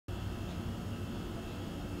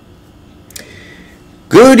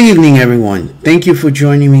Good evening, everyone. Thank you for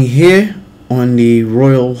joining me here on the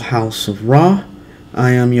Royal House of Ra.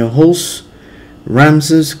 I am your host,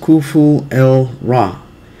 Ramses Khufu El Ra.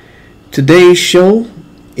 Today's show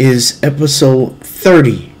is episode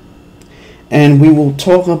 30, and we will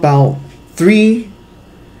talk about the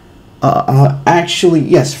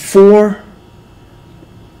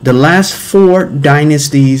last four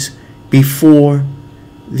dynasties before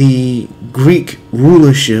the Greek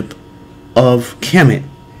rulership of Kemet.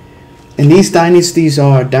 And these dynasties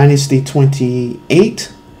are Dynasty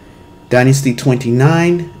 28, Dynasty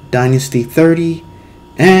 29, Dynasty 30,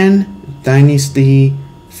 and Dynasty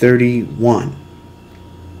 31.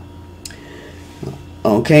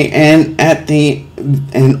 Okay, and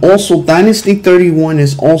also Dynasty 31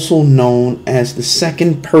 is also known as the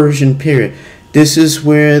Second Persian period. This is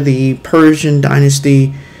where the Persian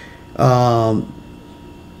dynasty,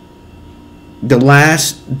 the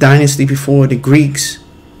last dynasty before the Greeks,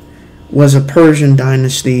 was a Persian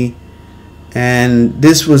dynasty, and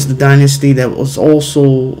this was the dynasty that was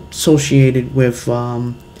also associated with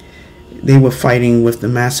they were fighting with the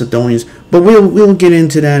Macedonians, but we'll get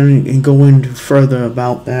into that and go into further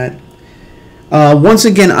about that. Once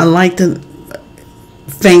again, I'd like to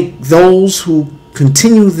thank those who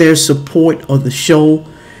continue their support of the show.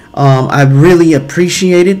 I really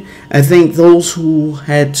appreciate it. I thank those who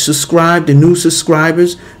had subscribed, the new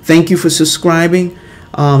subscribers. Thank you for subscribing.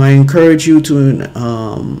 I encourage you to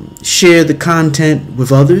share the content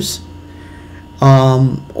with others.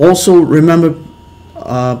 Also, remember,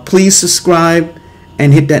 please subscribe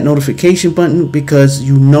and hit that notification button, because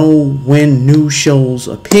you know when new shows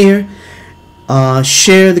appear.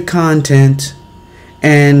 Share the content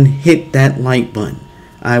and hit that like button.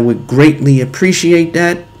 I would greatly appreciate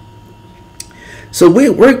that. So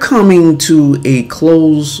we're coming to a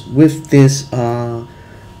close with this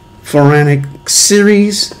Pharaonic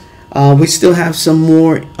series. We still have some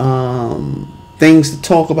more things to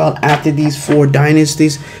talk about after these four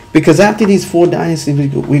dynasties, because after these four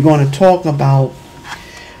dynasties we're going to talk about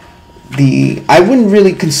I wouldn't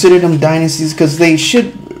really consider them dynasties, because they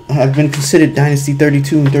should have been considered Dynasty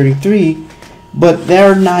 32 and 33, but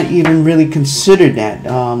they're not even really considered that.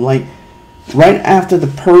 Like right after the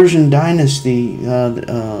Persian dynasty,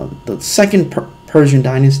 the second Persian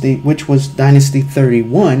dynasty, which was Dynasty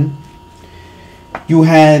 31, you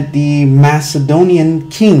had the Macedonian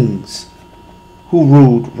kings who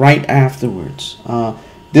ruled right afterwards.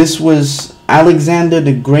 This was Alexander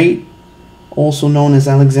the Great, also known as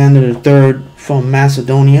Alexander III from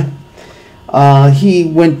Macedonia. He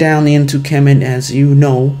went down into Kemet, as you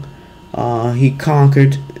know. He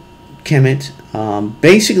conquered Kemet.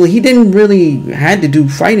 Basically, he didn't really had to do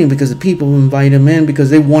fighting, because the people invited him in because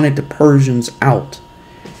they wanted the Persians out.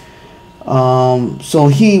 So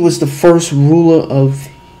he was the first ruler of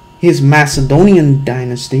his Macedonian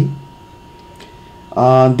dynasty.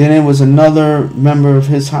 Then there was another member of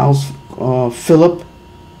his house, Philip,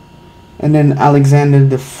 and then Alexander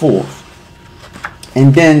IV.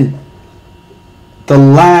 And then the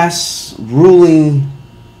last ruling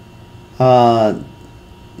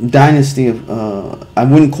dynasty of, I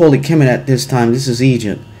wouldn't call it Kemet at this time, this is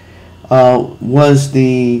Egypt, was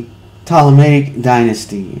the Ptolemaic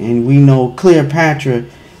dynasty. And we know Cleopatra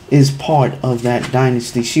is part of that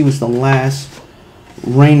dynasty. She was the last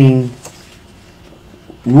reigning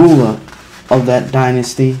ruler of that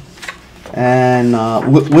dynasty, and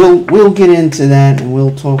we'll get into that and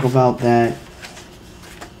we'll talk about that.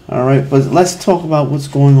 All right, but let's talk about what's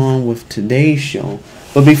going on with today's show.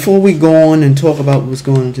 But before we go on and talk about what's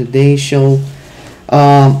going on in today's show,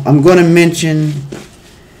 I'm going to mention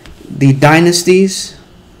the dynasties,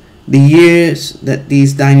 the years that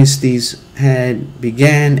these dynasties had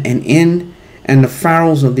began and end, and the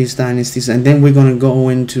pharaohs of these dynasties, and then we're going to go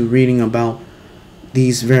into reading about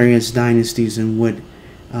these various dynasties and what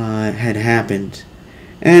had happened.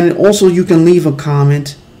 And also, you can leave a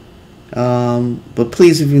comment, but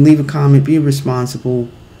please, if you leave a comment, be responsible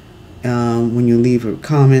when you leave a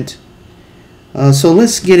comment. So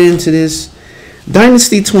let's get into this.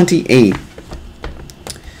 Dynasty 28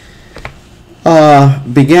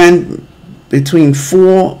 began between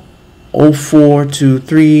 404 to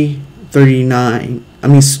 339.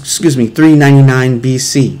 399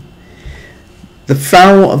 BC. The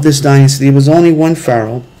pharaoh of this dynasty, there was only one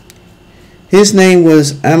pharaoh. His name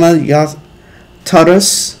was Amyrtaeus.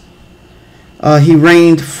 He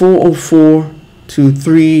reigned 404 to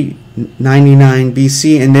 399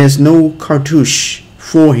 BC, and there's no cartouche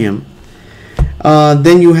for him.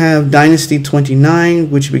 Then you have Dynasty 29,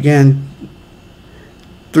 which began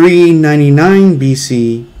 399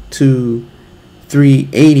 BC to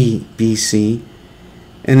 380 BC.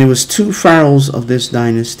 And there was two pharaohs of this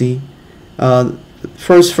dynasty. The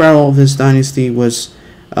first pharaoh of this dynasty was,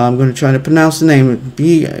 I'm going to try to pronounce the name,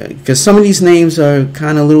 because some of these names are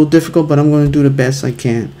kind of a little difficult, but I'm going to do the best I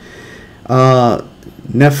can.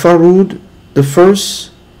 Nefaarud I,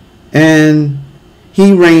 and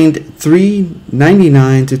he reigned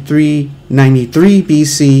 399 to 393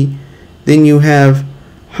 BC. Then you have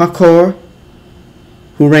Hakor,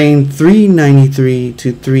 who reigned 393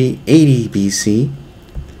 to 380 BC.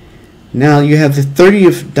 Now you have the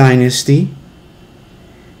 30th dynasty,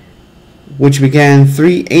 which began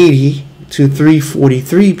 380 to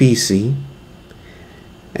 343 BC.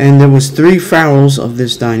 And there was three pharaohs of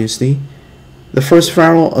this dynasty. The first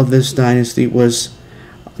pharaoh of this dynasty was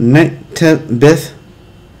Nakhtnebef,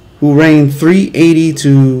 who reigned 380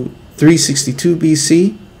 to 362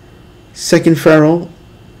 BC. Second pharaoh,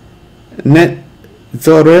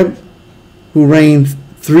 Nakhthoreb, who reigned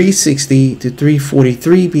 360 to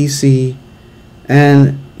 343 BC,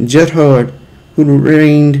 and Djedhor, who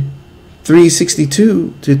reigned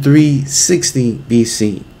 362 to 360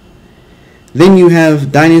 BC. Then you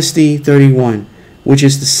have Dynasty 31, which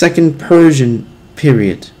is the second Persian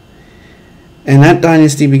period. And that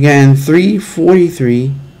dynasty began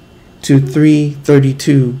 343 to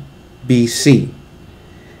 332 BC.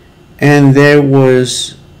 And there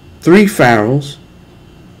was three pharaohs.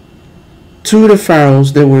 Two of the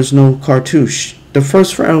pharaohs, there was no cartouche. The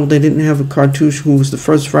first pharaoh, they didn't have a cartouche, who was the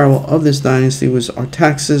first pharaoh of this dynasty, was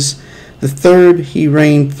Artaxerxes. The third, he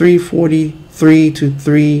reigned 343 to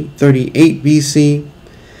 338 BC.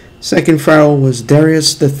 Second pharaoh was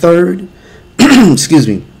Darius III, excuse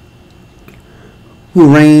me,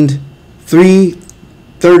 who reigned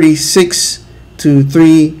 336 to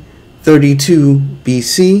 332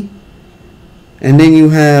 BC. And then you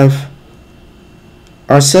have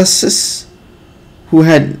Arses, who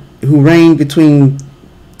reigned between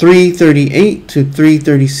 338 to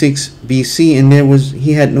 336 BC, and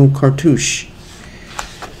he had no cartouche.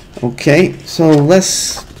 Okay, so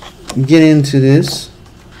let's get into this.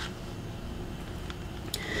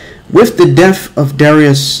 With the death of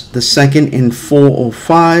Darius II in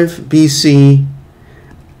 405 BC,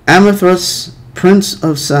 Amyrtaeus, prince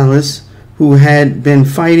of Salis, who had been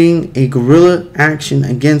fighting a guerrilla action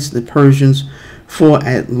against the Persians for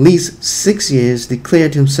at least 6 years,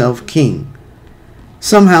 declared himself king.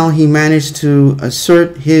 Somehow he managed to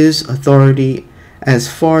assert his authority as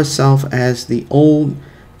far south as the old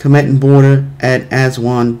Kemet border at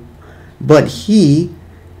Aswan, but he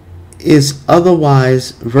is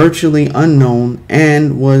otherwise virtually unknown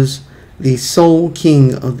and was the sole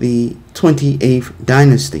king of the 28th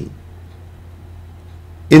dynasty.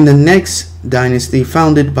 In the next dynasty,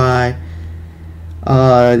 founded by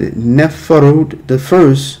Nefaarud I,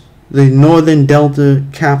 the northern delta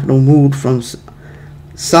capital moved from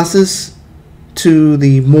Arses to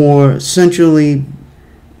the more centrally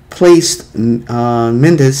placed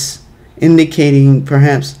Mendes, indicating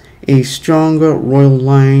perhaps a stronger royal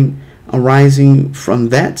line arising from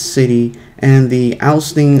that city and the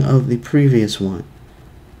ousting of the previous one.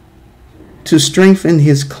 To strengthen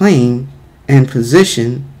his claim and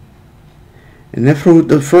position,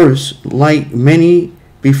 Nefaarud I, like many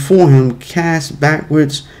before him, cast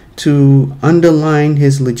backwards to underline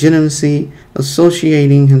his legitimacy,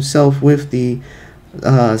 associating himself with the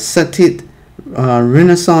Setite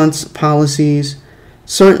Renaissance policies.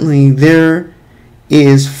 Certainly there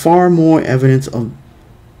is far more evidence of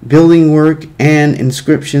building work and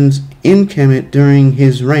inscriptions in Kemet during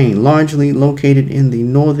his reign, largely located in the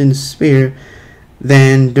northern sphere,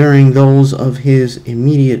 than during those of his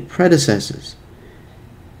immediate predecessors.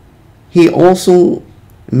 He also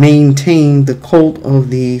maintained the cult of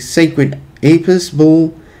the sacred Apis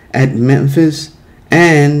bull at Memphis,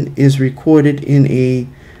 and is recorded in a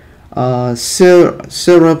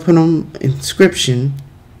Serapeum inscription.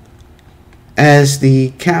 As the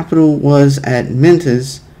capital was at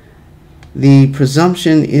Memphis, the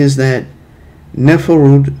presumption is that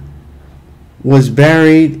Nefaarud was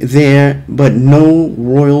buried there, but no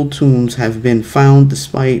royal tombs have been found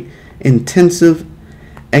despite intensive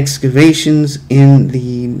excavations in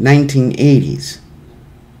the 1980s.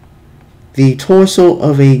 The torso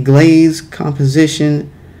of a glazed composition,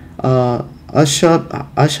 Ushabtit,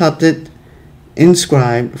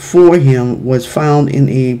 inscribed for him, was found in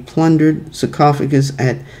a plundered sarcophagus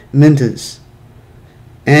at Memphis.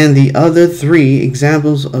 And the other three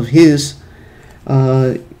examples of his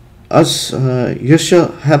Ushabtit's,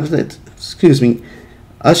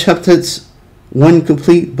 one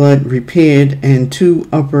complete but repaired, and two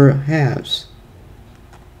upper halves,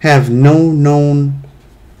 have no known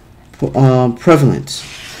prevalence.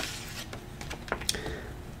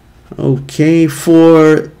 Okay,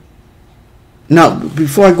 before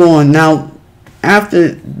I go on, now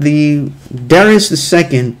after the Darius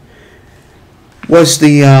II was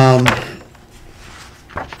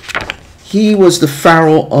he was the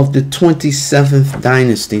pharaoh of the 27th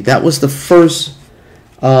dynasty. That was the first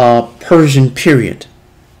Persian period,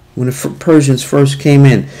 when the Persians first came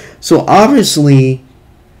in. So obviously,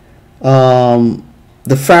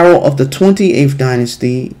 the pharaoh of the 28th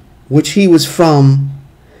dynasty, which he was from,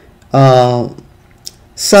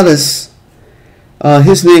 Sedus,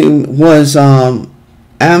 his name was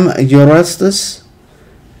Amyrtaesus.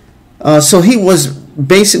 So he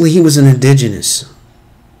was an indigenous.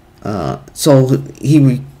 So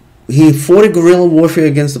he fought a guerrilla warfare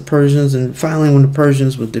against the Persians, and finally, when the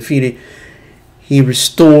Persians were defeated, he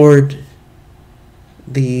restored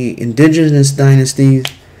the indigenous dynasties.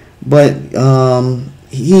 But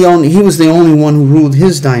he was the only one who ruled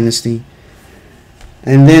his dynasty.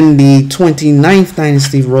 And then the 29th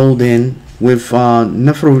dynasty rolled in with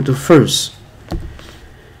Nefaarud I.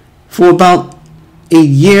 For about a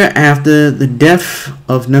year after the death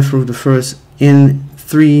of Nefaarud I in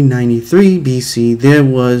 393 BC, there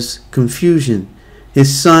was confusion.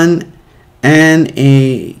 His son and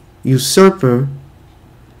a usurper,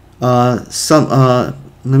 let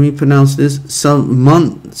me pronounce this,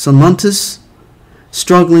 Samantas,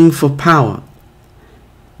 struggling for power.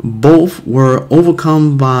 Both were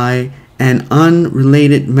overcome by an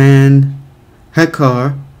unrelated man,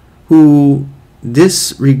 Hakor, who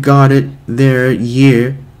disregarded their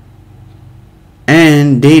year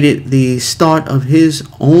and dated the start of his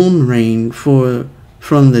own reign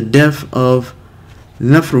from the death of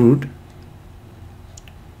Nefaarud.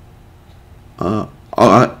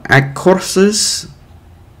 Artaxerxes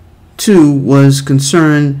too was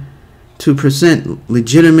concerned to present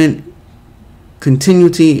legitimate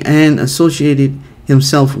continuity and associated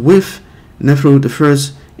himself with Nefaarud I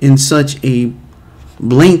in such a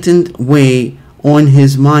blatant way on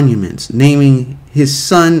his monuments, naming his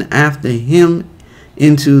son after him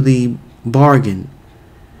into the bargain,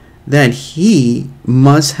 that he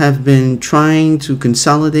must have been trying to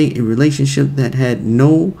consolidate a relationship that had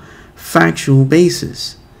no factual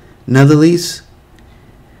basis. Nevertheless,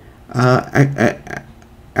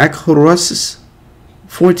 Hakor's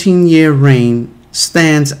 14-year reign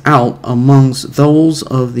stands out amongst those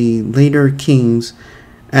of the later kings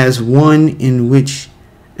as one in which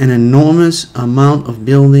an enormous amount of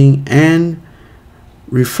building and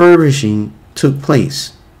refurbishing took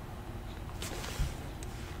place.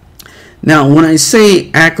 Now, when I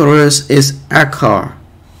say Hakor, it's Hakor.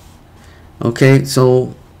 Okay,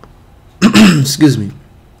 so excuse me.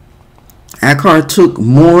 Hakor took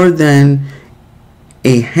more than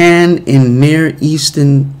a hand in Near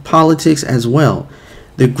Eastern politics as well.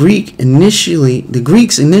 The Greeks initially,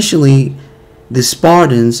 the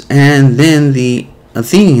Spartans, and then the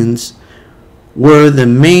Athenians were the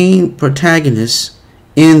main protagonists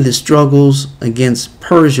in the struggles against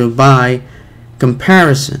Persia. By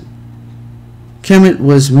comparison, Kemet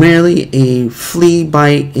was merely a flea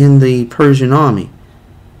bite in the Persian army.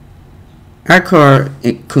 Hakor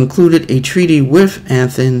concluded a treaty with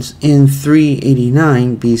Athens in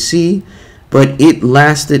 389 BC, but it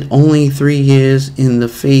lasted only 3 years in the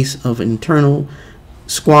face of internal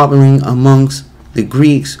squabbling amongst the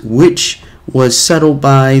Greeks, which was settled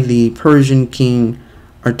by the Persian king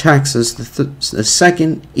Artaxerxes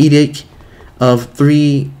II edict of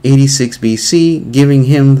 386 BC, giving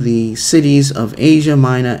him the cities of Asia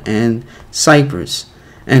Minor and Cyprus,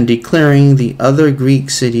 and declaring the other Greek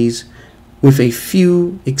cities, with a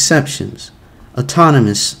few exceptions,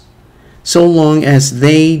 autonomous, so long as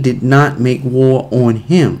they did not make war on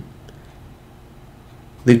him.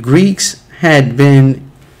 The Greeks had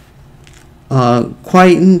been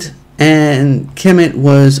quietened, and Kemet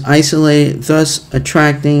was isolated, thus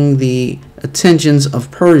attracting the attentions of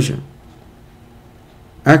Persia.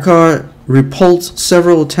 Hakor repulsed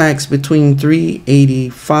several attacks between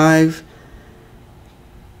 385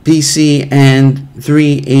 BC and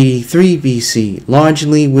 383 BC,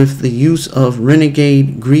 largely with the use of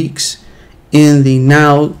renegade Greeks in the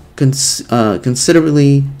now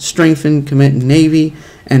considerably strengthened Kemet navy,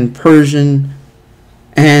 and Persia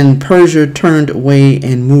turned away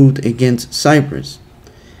and moved against Cyprus.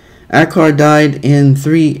 Hakor died in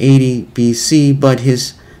 380 BC, but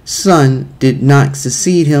his son did not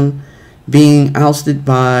succeed him, being ousted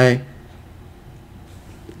by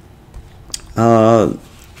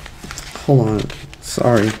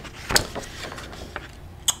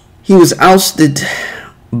he was ousted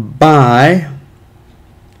by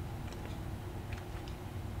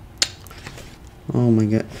Oh my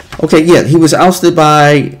God. Okay, yeah, he was ousted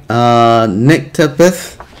by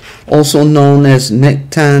Nakhtnebef, also known as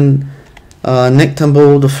Nakhtnebef I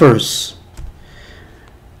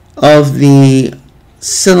of the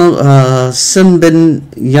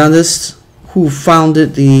Symbiontists, who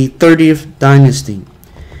founded the 30th dynasty.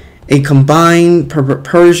 A combined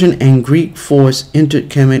Persian and Greek force entered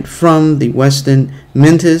Kemet from the western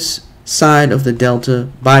Mentis side of the delta,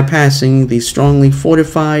 bypassing the strongly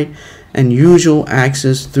fortified and usual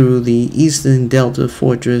access through the eastern delta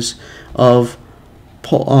fortress of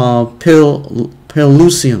Pelusium.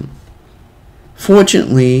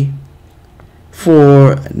 Fortunately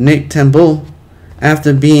for Nakhtnebef,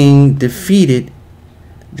 after being defeated,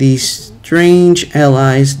 the strange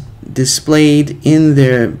allies displayed in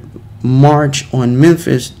their march on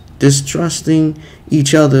Memphis, distrusting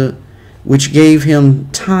each other, which gave him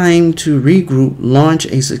time to regroup, launch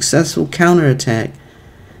a successful counterattack,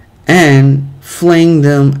 and fling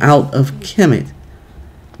them out of Kemet.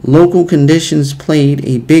 Local conditions played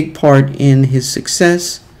a big part in his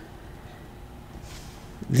success.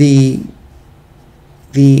 The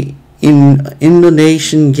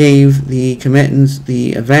inundation gave the Kemetans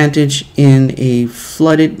the advantage in a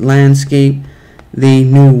flooded landscape they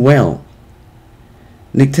knew well.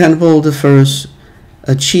 Nakhtnebef I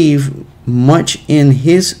achieved much in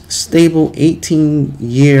his stable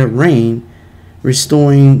 18-year reign,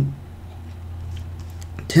 restoring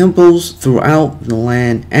temples throughout the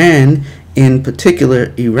land, and in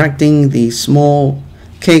particular erecting the small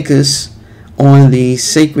caicus on the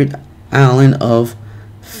sacred island of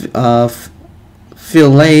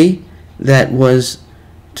Philae that was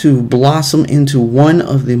to blossom into one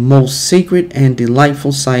of the most sacred and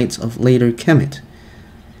delightful sites of later Kemet.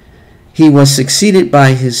 He was succeeded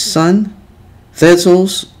by his son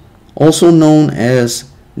Thesos, also known as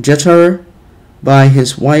Djedhor, by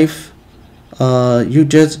his wife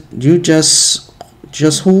Ujeshu,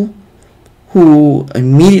 who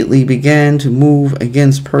immediately began to move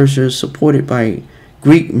against Persia, supported by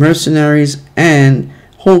Greek mercenaries and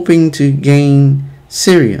hoping to gain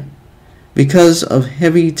Syria. Because of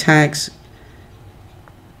heavy tax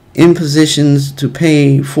impositions to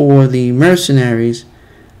pay for the mercenaries,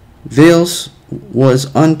 Theos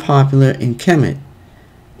was unpopular in Kemet.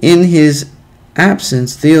 In his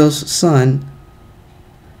absence, Theos' son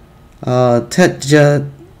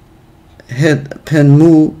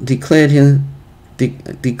Tedjahpenmu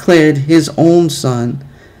declared his own son,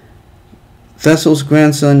 Thesos'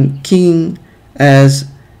 grandson, king as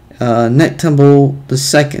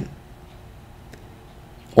Nakhtnebef II,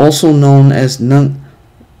 also known as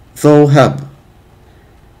Nakhthoreb,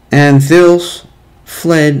 and Theos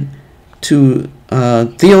fled to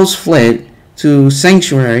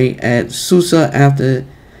sanctuary at Susa after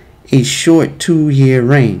a short 2-year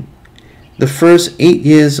reign. The first 8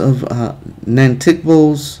 years of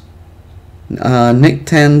Nakhtnebef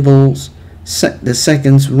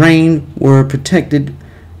II's reign were protected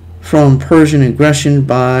from Persian aggression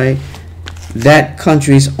by that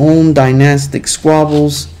country's own dynastic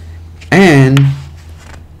squabbles and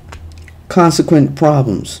consequent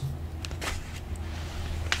problems.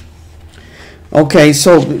 Okay,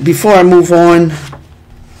 so before I move on,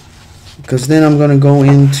 because then I'm going to go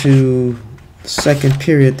into the second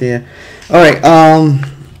period there. All right,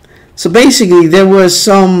 so basically there was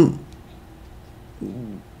some,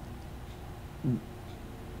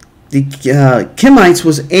 the Kemites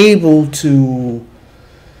was able to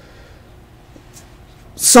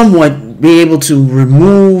somewhat be able to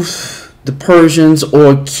remove the Persians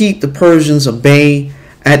or keep the Persians at bay.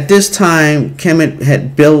 At this time, Kemet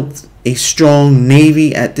had built a strong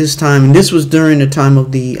navy at this time, and this was during the time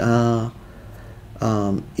of the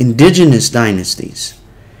indigenous dynasties.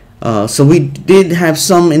 So we did have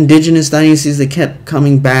some indigenous dynasties that kept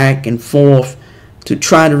coming back and forth to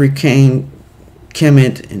try to reclaim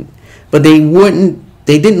Kemet, but they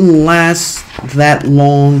didn't last that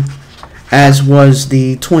long, as was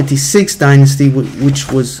the 26th dynasty,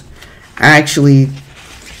 which was actually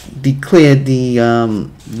declared the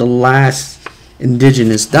last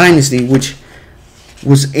indigenous dynasty, which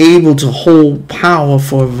was able to hold power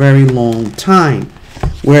for a very long time,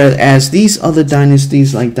 whereas these other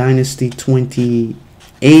dynasties like Dynasty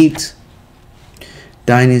 28,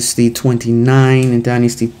 Dynasty 29, and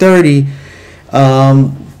Dynasty 30,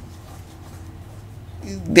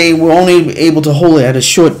 they were only able to hold it at a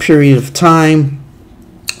short period of time,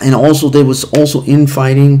 and also there was also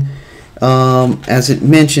infighting. As it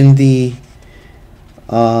mentioned, the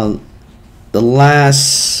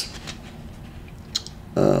last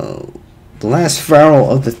Pharaoh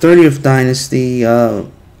of the 30th dynasty,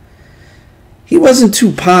 he wasn't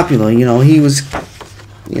too popular. You know, he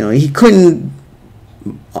couldn't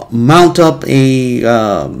mount up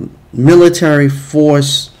a military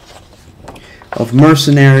force of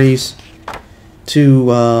mercenaries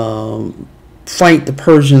to fight the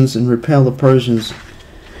Persians and repel the Persians.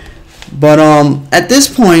 But at this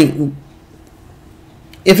point,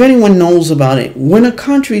 if anyone knows about it, when a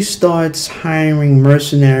country starts hiring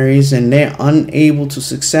mercenaries and they're unable to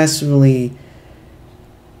successfully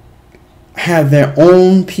have their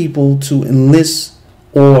own people to enlist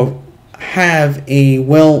or have a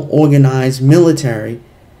well-organized military,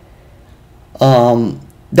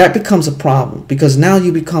 that becomes a problem, because now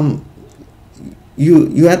you become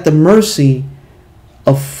you're at the mercy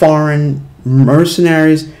of foreign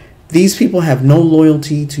mercenaries. These people have no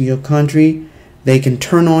loyalty to your country. They can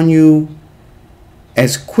turn on you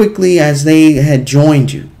as quickly as they had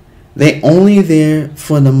joined you. They're only there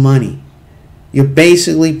for the money. You're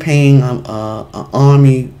basically paying an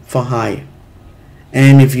army for hire.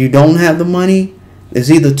 And if you don't have the money, there's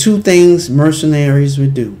either two things mercenaries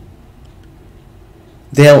would do.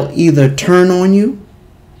 They'll either turn on you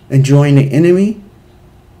and join the enemy,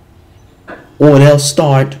 or they'll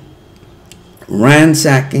start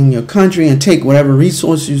ransacking your country and take whatever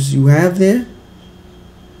resources you have there.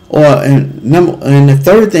 And the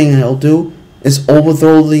third thing they'll do is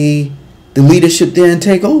overthrow the leadership there and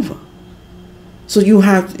take over. So you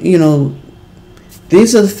have,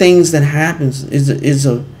 these are the things that happens. Is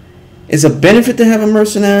a benefit to have a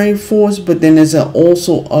mercenary force, but then there's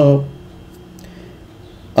also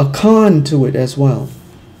a con to it as well.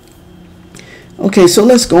 Okay, so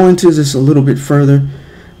let's go into this a little bit further.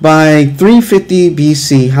 By 350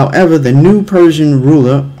 BC, however, the new Persian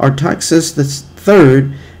ruler Artaxerxes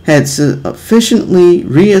III had sufficiently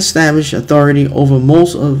re-established authority over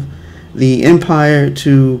most of the empire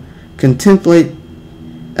to contemplate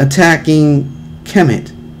attacking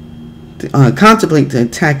Kemet.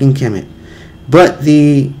 But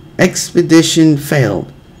the expedition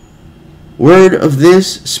failed. Word of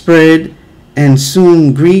this spread, and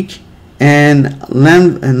soon Greek and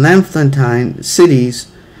Lamphantine cities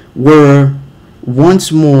were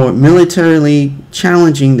once more militarily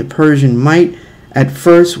challenging the Persian might, at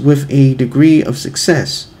first with a degree of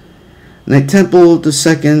success. Nakhthebef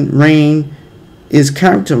II's reign is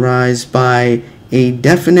characterized by a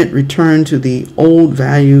definite return to the old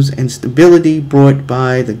values and stability brought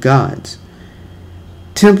by the gods.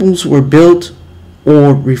 Temples were built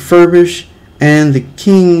or refurbished, and the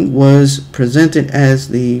king was presented as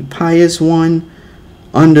the pious one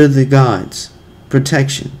under the gods'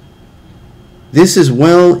 protection. This is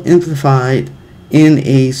well amplified in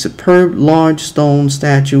a superb large stone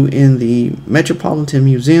statue in the Metropolitan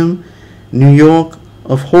Museum, New York,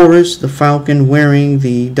 of Horus the falcon wearing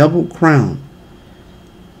the double crown.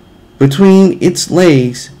 Between its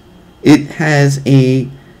legs, it has a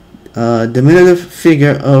diminutive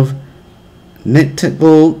figure of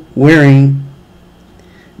Nakhthebef wearing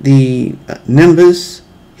the nimbus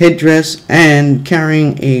headdress and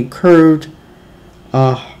carrying a curved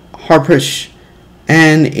harpish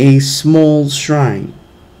and a small shrine.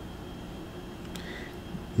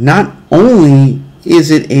 Not only is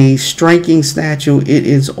it a striking statue, it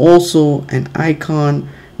is also an icon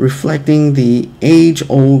reflecting the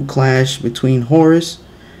age-old clash between Horus,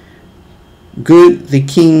 good, the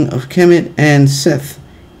king of Kemet, and Seth,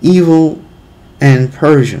 evil and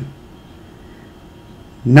Persia.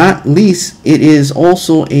 Not least, it is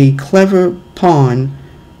also a clever pawn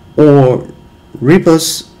or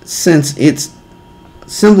rebus, since it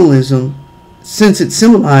symbolized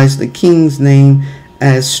the king's name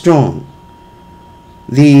as strong.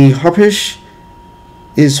 The harpish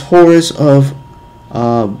is Horus of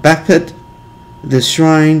Bapet, the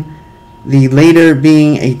shrine, the later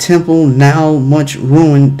being a temple now much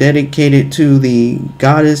ruined dedicated to the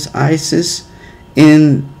goddess Isis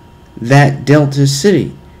in that delta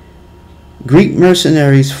city. Greek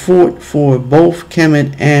mercenaries fought for both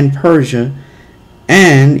Kemet and Persia,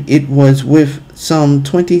 and it was with some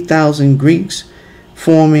 20,000 Greeks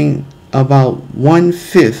forming about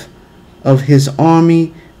 1/5 of his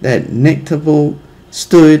army that Nakhthebef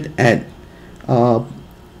stood at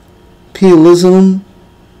Pelusium,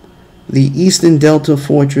 the eastern delta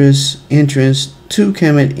fortress entrance to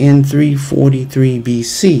Kemet in 343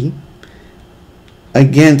 BC,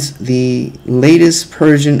 against the latest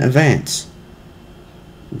Persian advance.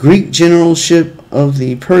 Greek generalship of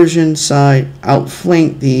the Persian side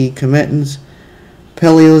outflanked the Kemetans.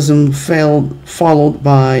 Pelusium followed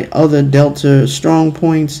by other delta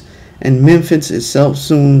strongpoints, and Memphis itself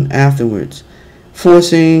soon afterwards,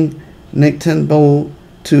 forcing Nakhthebef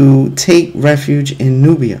to take refuge in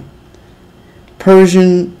Nubia.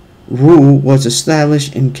 Persian rule was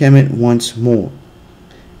established in Kemet once more.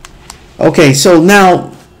 Okay, so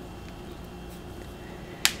now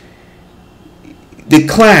the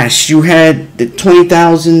clash, you had the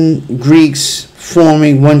 20,000 Greeks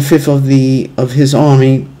forming 1/5 of his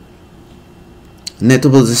army,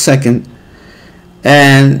 Nakhtnebef II,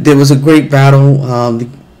 and there was a great battle.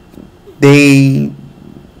 The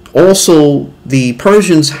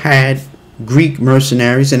Persians had Greek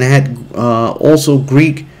mercenaries, and they had also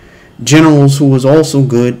Greek generals who was also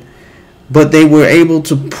good, but they were able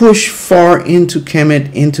to push far into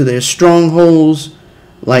Kemet, into their strongholds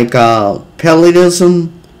like Pelusium,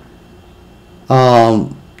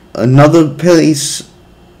 another place,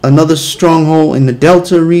 another stronghold in the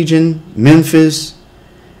Delta region, Memphis.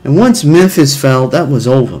 And once Memphis fell, that was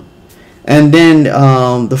over. And then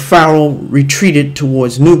the Pharaoh retreated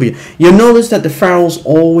towards Nubia. You'll notice that the Pharaohs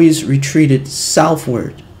always retreated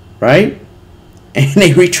southward, right? And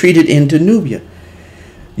they retreated into Nubia.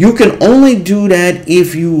 You can only do that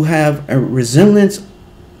if you have a resemblance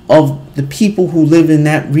of the people who live in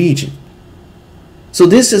that region. So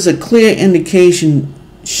this is a clear indication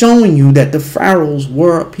showing you that the Pharaohs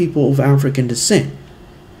were people of African descent.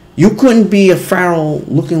 You couldn't be a Pharaoh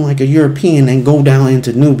looking like a European and go down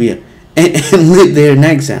into Nubia and live there in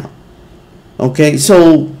exile. Okay,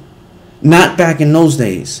 so not back in those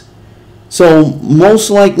days. So most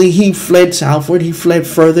likely he fled southward. He fled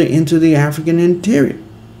further into the African interior.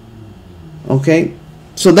 Okay,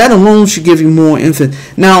 so that alone should give you more info.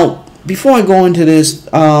 Now, before I go into this,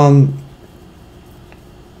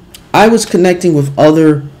 I was connecting with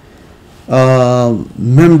other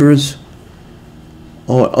members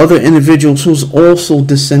or other individuals who's also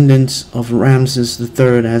descendants of Ramses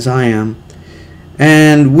III, as I am.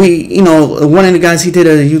 And we, you know, one of the guys, he did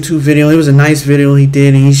a YouTube video. It was a nice video he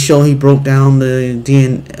did, and he broke down the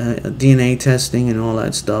DNA testing and all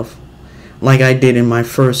that stuff, like I did in my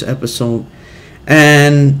first episode.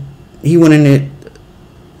 And he went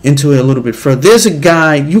into it a little bit further. There's a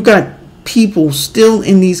guy, you got people still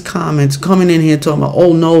in these comments coming in here talking about,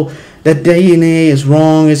 oh no, that DNA is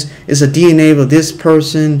wrong. It's a DNA of this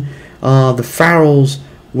person. The Pharaohs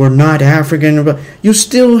were not African. But you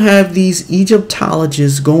still have these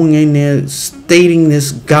Egyptologists going in there stating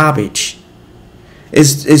this garbage.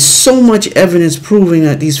 Is so much evidence proving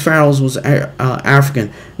that these Pharaohs was African.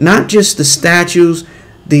 Not just the statues.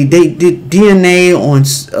 They did DNA on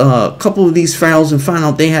a couple of these Pharaohs and found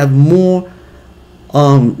out they have more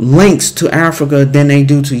links to Africa than they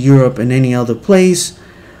do to Europe and any other place.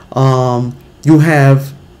 You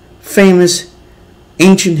have famous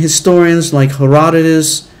ancient historians like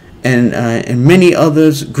Herodotus and many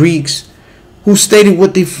others, Greeks, who stated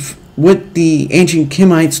what the ancient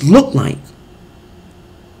Kemites looked like.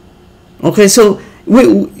 Okay, so we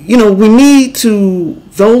need to,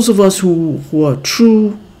 those of us who are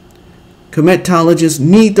true Kemetologists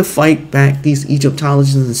need to fight back these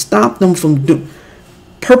Egyptologists and stop them from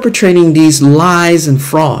perpetrating these lies and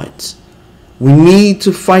frauds. We need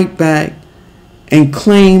to fight back and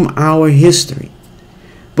claim our history.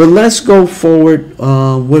 But let's go forward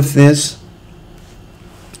with this.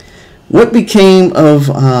 What became of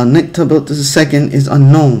Nakhtnebef II is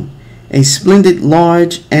unknown. A splendid,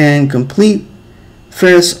 large, and complete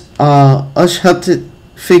first unsculpted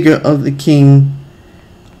figure of the king,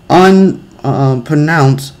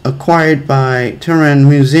 unpronounced, acquired by Turin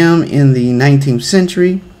Museum in the 19th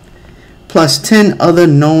century, plus 10 other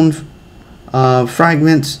known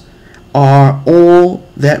fragments are all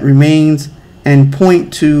that remains and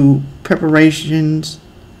point to preparations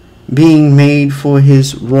being made for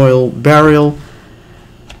his royal burial,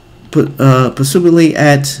 presumably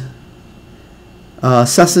at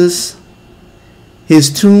Arses. His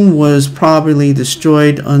tomb was probably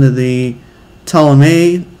destroyed under the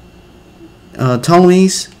Ptolemies.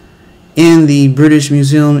 In the British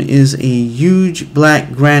Museum is a huge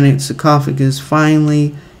black granite sarcophagus,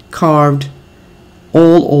 finely carved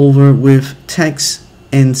all over with texts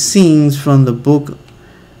and scenes from the book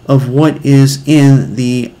of what is in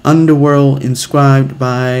the underworld, inscribed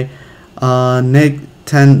by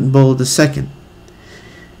Nakhtnebef II.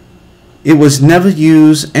 It was never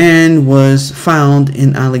used and was found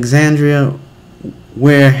in Alexandria,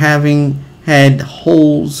 where, having had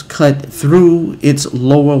holes cut through its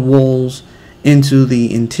lower walls into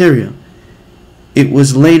the interior, it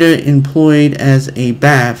was later employed as a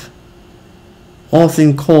bath,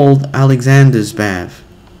 often called Alexander's bath.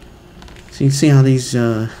 So you see how these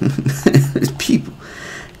people,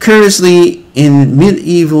 curiously, in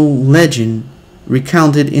medieval legend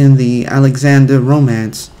recounted in the Alexander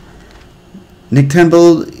romance,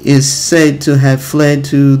 Nakhtnebef is said to have fled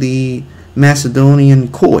to the Macedonian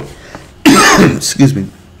court, excuse me,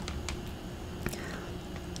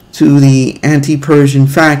 to the anti-Persian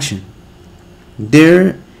faction.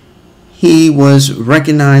 There he was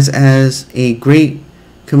recognized as a great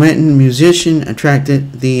Kemetan musician,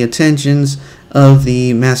 attracted the attentions of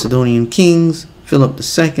the Macedonian kings, Philip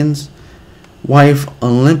II's wife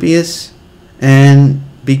Olympias, and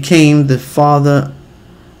became the father,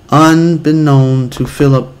 unbeknown to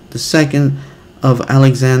Philip II, of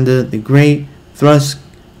Alexander the Great, thus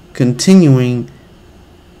continuing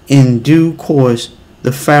in due course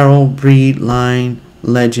the Pharaoh breed line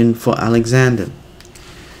legend for Alexander.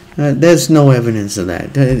 There's no evidence of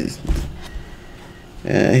that.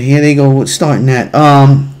 Here they go, starting at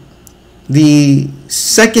the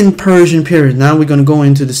second Persian period. Now we're going to go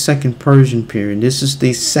into the second Persian period. This is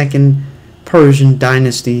the second Persian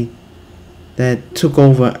dynasty that took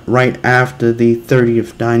over right after the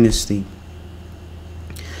 30th dynasty.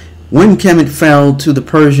 When Kemet fell to the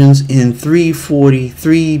Persians in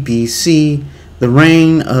 343 BC, the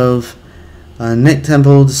reign of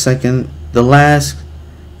Nakhtnebef II, the last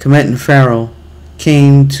Kemetan pharaoh,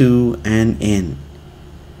 came to an end.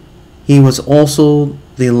 He was also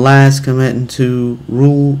the last Kemetan to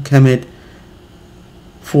rule Kemet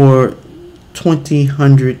for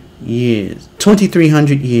 2300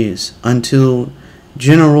 years, until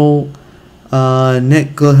General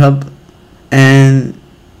Nakhthoreb and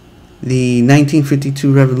the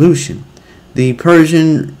 1952 revolution. The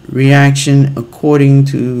Persian reaction, according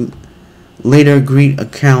to later Greek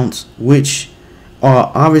accounts, which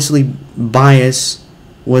are obviously biased,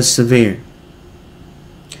 was severe.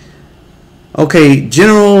 Okay,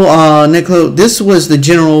 General Nakhthoreb, this was the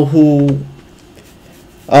general who,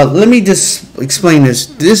 let me just explain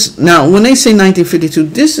this. Now, when they say 1952,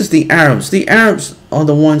 this is the Arabs. The Arabs are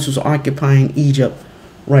the ones who's occupying Egypt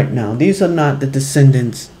right now. These are not the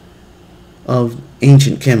descendants of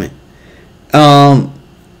ancient Kemet.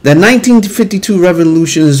 The 1952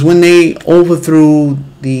 revolution is when they overthrew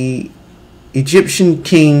the Egyptian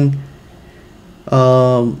king,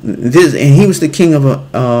 and he was the king of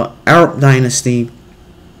a Arab dynasty,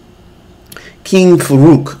 King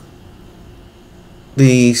Farouk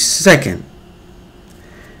the second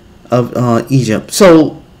of Egypt.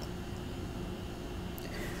 So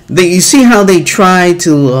you see how they try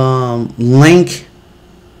to link,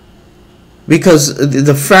 because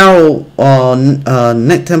the Pharaoh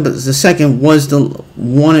Nakhtnebef II was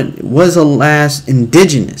the last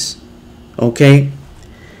indigenous, okay,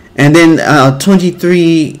 and then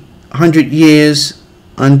 2300 years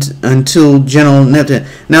until General Nakhthoreb.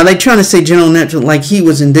 Now they're trying to say General Nakhthoreb like he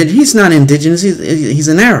was indigenous. He's not indigenous. He's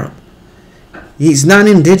an Arab. He's not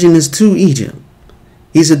indigenous to Egypt.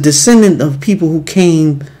 He's a descendant of people who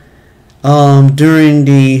came during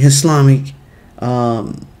the Islamic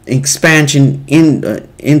expansion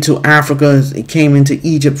into Africa. It came into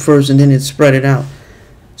Egypt first, and then it spread it out.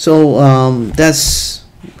 So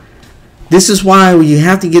this is why you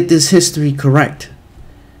have to get this history correct.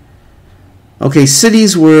 Okay,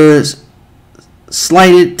 cities were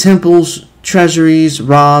slighted, temples, treasuries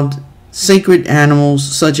robbed, sacred animals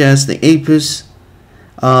such as the Apis,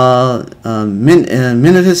 Minotus,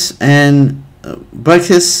 and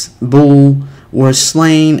Bacchus bull were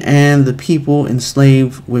slain, and the people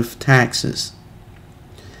enslaved with taxes.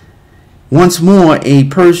 Once more, a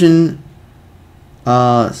Persian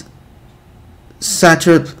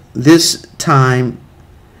satrap, this time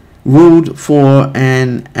ruled for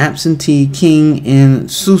an absentee king in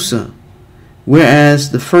Susa,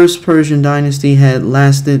 whereas the first Persian dynasty had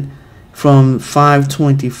lasted from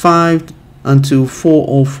 525 until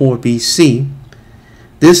 404 BC.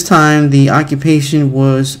 This time the occupation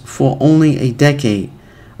was for only a decade.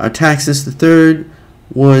 Artaxerxes III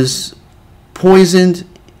was poisoned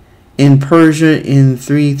in Persia in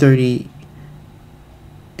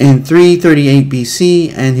 338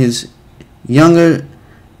 BC, and his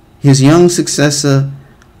young successor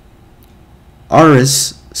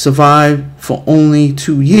Arses survived for only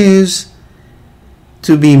 2 years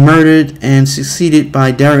to be murdered and succeeded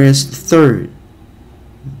by Darius III.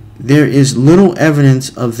 There is little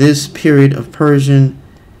evidence of this period of Persian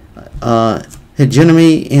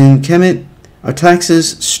hegemony in Kemet.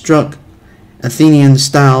 Artaxerxes struck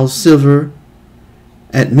Athenian-style silver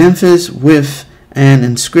at Memphis with an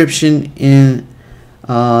inscription in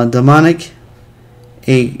Demonic,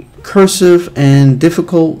 a cursive and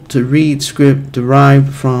difficult to read script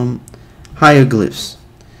derived from hieroglyphs,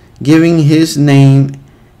 giving his name,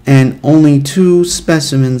 and only 2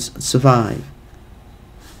 specimens survive.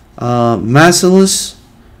 Marcellus,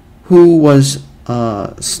 who was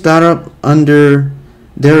started up under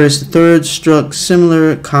Darius III, struck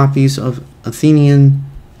similar copies of Athenian,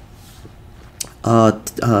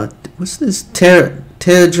 what's this?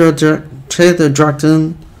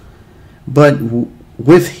 Tetrarchon, but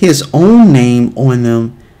with his own name on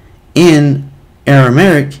them in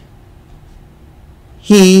Aramaic.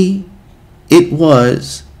 It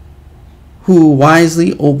was who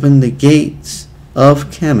wisely opened the gates of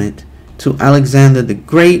Kemet to Alexander the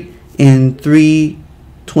Great in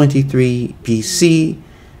 323 BC,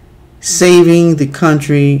 saving the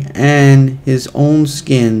country and his own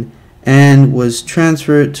skin, and was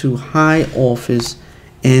transferred to high office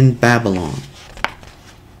in Babylon.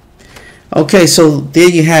 Okay, so there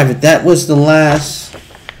you have it. That was the last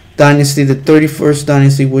dynasty, the 31st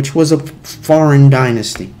dynasty, which was a foreign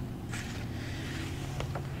dynasty.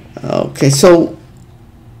 Okay, so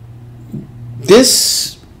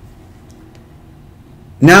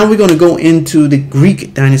now we're going to go into the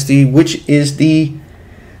Greek dynasty, which is the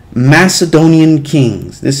Macedonian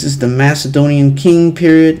kings. This is the Macedonian king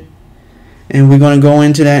period, and we're going to go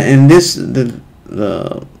into that. And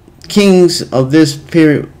the kings of this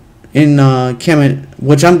period in Kemet,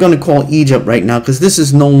 which I'm going to call Egypt right now, because this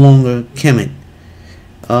is no longer Kemet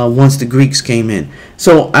once the Greeks came in.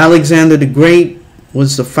 So Alexander the Great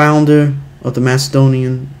was the founder of the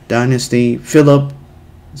Macedonian dynasty. Philip,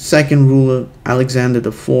 second ruler. Alexander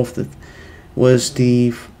the Fourth was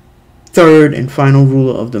the third and final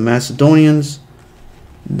ruler of the Macedonians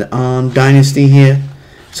dynasty here.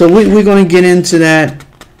 So we're going to get into that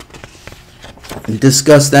and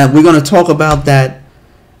discuss that. We're going to talk about that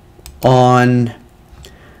on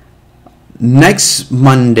next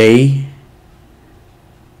Monday,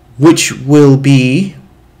 which will be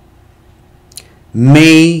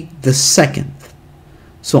May the 2nd.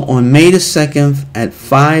 So on May the 2nd at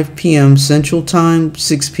 5 p.m. Central Time,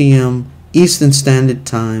 6 p.m. Eastern Standard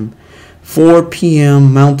Time, 4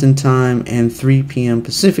 p.m. Mountain Time, and 3 p.m.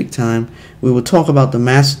 Pacific Time, we will talk about the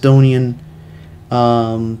Macedonian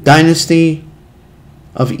dynasty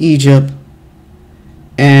of Egypt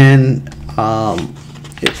and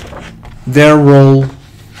their role,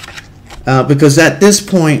 because at this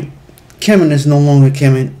point Kemet is no longer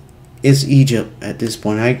Kemet. It's Egypt at this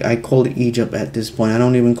point. I call it Egypt at this point. I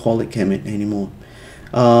don't even call it Kemet anymore,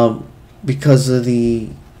 because of the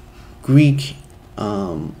Greek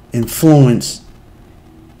influence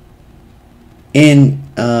in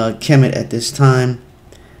Kemet at this time.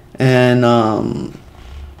 And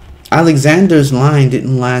Alexander's line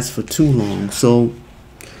didn't last for too long. So,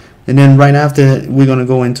 and then right after, we're going to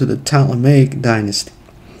go into the Ptolemaic dynasty.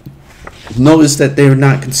 Notice that they're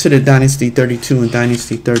not considered Dynasty 32 and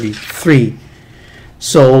Dynasty 33.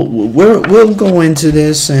 So we'll go into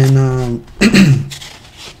this and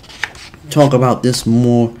talk about this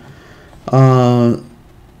more.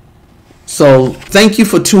 So thank you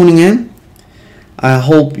for tuning in. I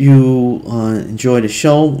hope you enjoy the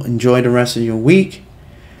show. Enjoy the rest of your week.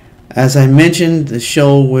 As I mentioned, the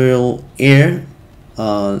show will air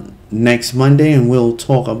next Monday, and we'll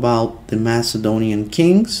talk about the Macedonian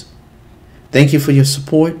kings. Thank you for your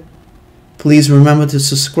support. Please remember to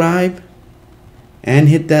subscribe and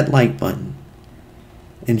hit that like button.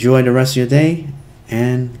 Enjoy the rest of your day,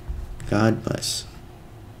 and God bless.